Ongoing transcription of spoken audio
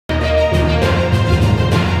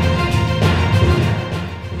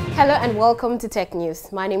and welcome to Tech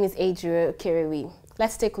News. My name is Adria Kiriwi.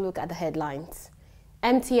 Let's take a look at the headlines.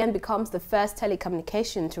 MTN becomes the first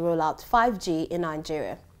telecommunication to roll out 5G in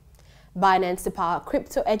Nigeria. Binance to power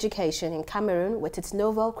crypto education in Cameroon with its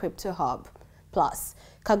novel crypto hub. Plus,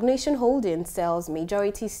 Cognition Holdings sells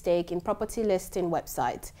majority stake in property listing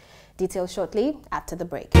website. Details shortly after the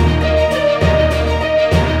break.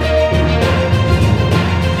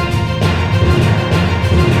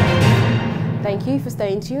 Thank you for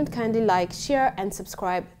staying tuned. Kindly like, share and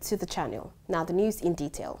subscribe to the channel. Now the news in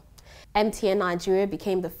detail. MTN Nigeria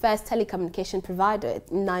became the first telecommunication provider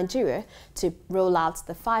in Nigeria to roll out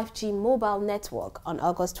the 5G mobile network on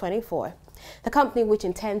August 24. The company, which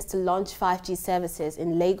intends to launch 5G services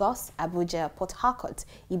in Lagos, Abuja, Port Harcourt,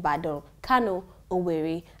 Ibadan, Kano,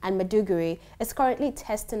 Owerri and Maiduguri, is currently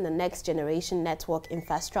testing the next generation network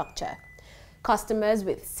infrastructure. Customers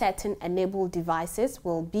with certain enabled devices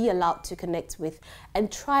will be allowed to connect with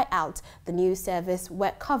and try out the new service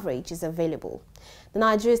where coverage is available. The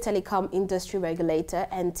Nigeria's Telecom Industry Regulator,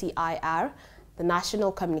 NTIR, the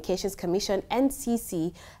National Communications Commission,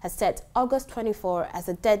 NCC, has set August 24 as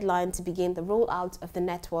a deadline to begin the rollout of the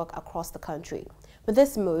network across the country. With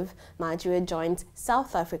this move, Nigeria joins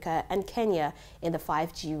South Africa and Kenya in the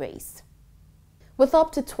 5G race. With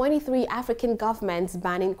up to 23 African governments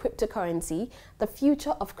banning cryptocurrency, the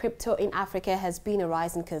future of crypto in Africa has been a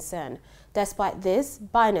rising concern. Despite this,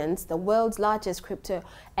 Binance, the world's largest crypto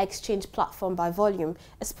exchange platform by volume,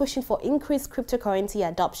 is pushing for increased cryptocurrency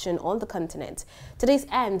adoption on the continent. To this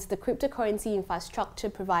end, the cryptocurrency infrastructure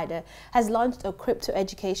provider has launched a crypto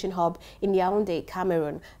education hub in Yaoundé,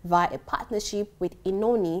 Cameroon, via a partnership with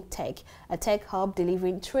Inoni Tech, a tech hub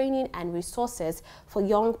delivering training and resources for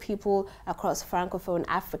young people across Francophone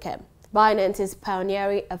Africa. Binance is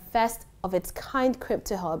pioneering a first-of-its-kind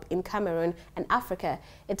crypto hub in Cameroon and Africa.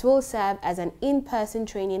 It will serve as an in-person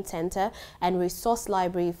training center and resource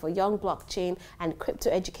library for young blockchain and crypto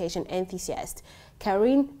education enthusiasts.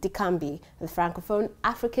 Karine Dikambi, the Francophone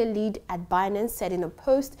Africa lead at Binance, said in a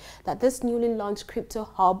post that this newly launched crypto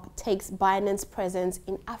hub takes Binance's presence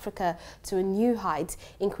in Africa to a new height,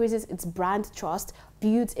 increases its brand trust,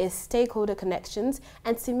 builds its stakeholder connections,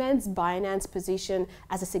 and cements Binance's position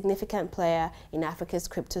as a significant player in Africa's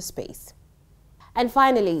crypto space. And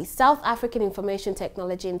finally, South African information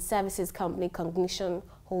technology and services company Cognition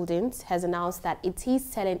Holdings has announced that it is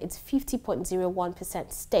selling its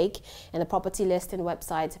 50.01% stake in the property listing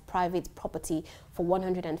website Private Property for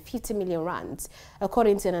 150 million rands.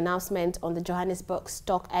 According to an announcement on the Johannesburg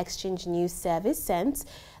Stock Exchange News Service, SENS,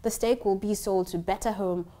 the stake will be sold to Better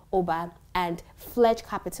Home, Oba and Fledge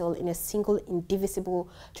Capital in a single indivisible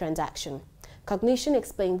transaction. Cognition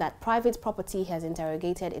explained that Private Property has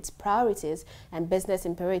interrogated its priorities and business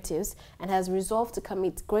imperatives and has resolved to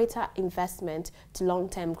commit greater investment to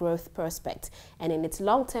long-term growth prospects and in its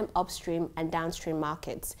long-term upstream and downstream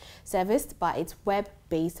markets, serviced by its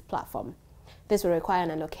web-based platform. This will require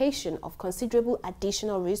an allocation of considerable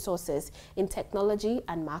additional resources in technology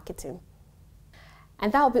and marketing.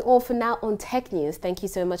 And that will be all for now on Tech News. Thank you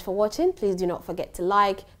so much for watching. Please do not forget to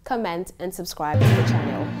like, comment and subscribe to the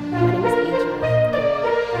channel. My name is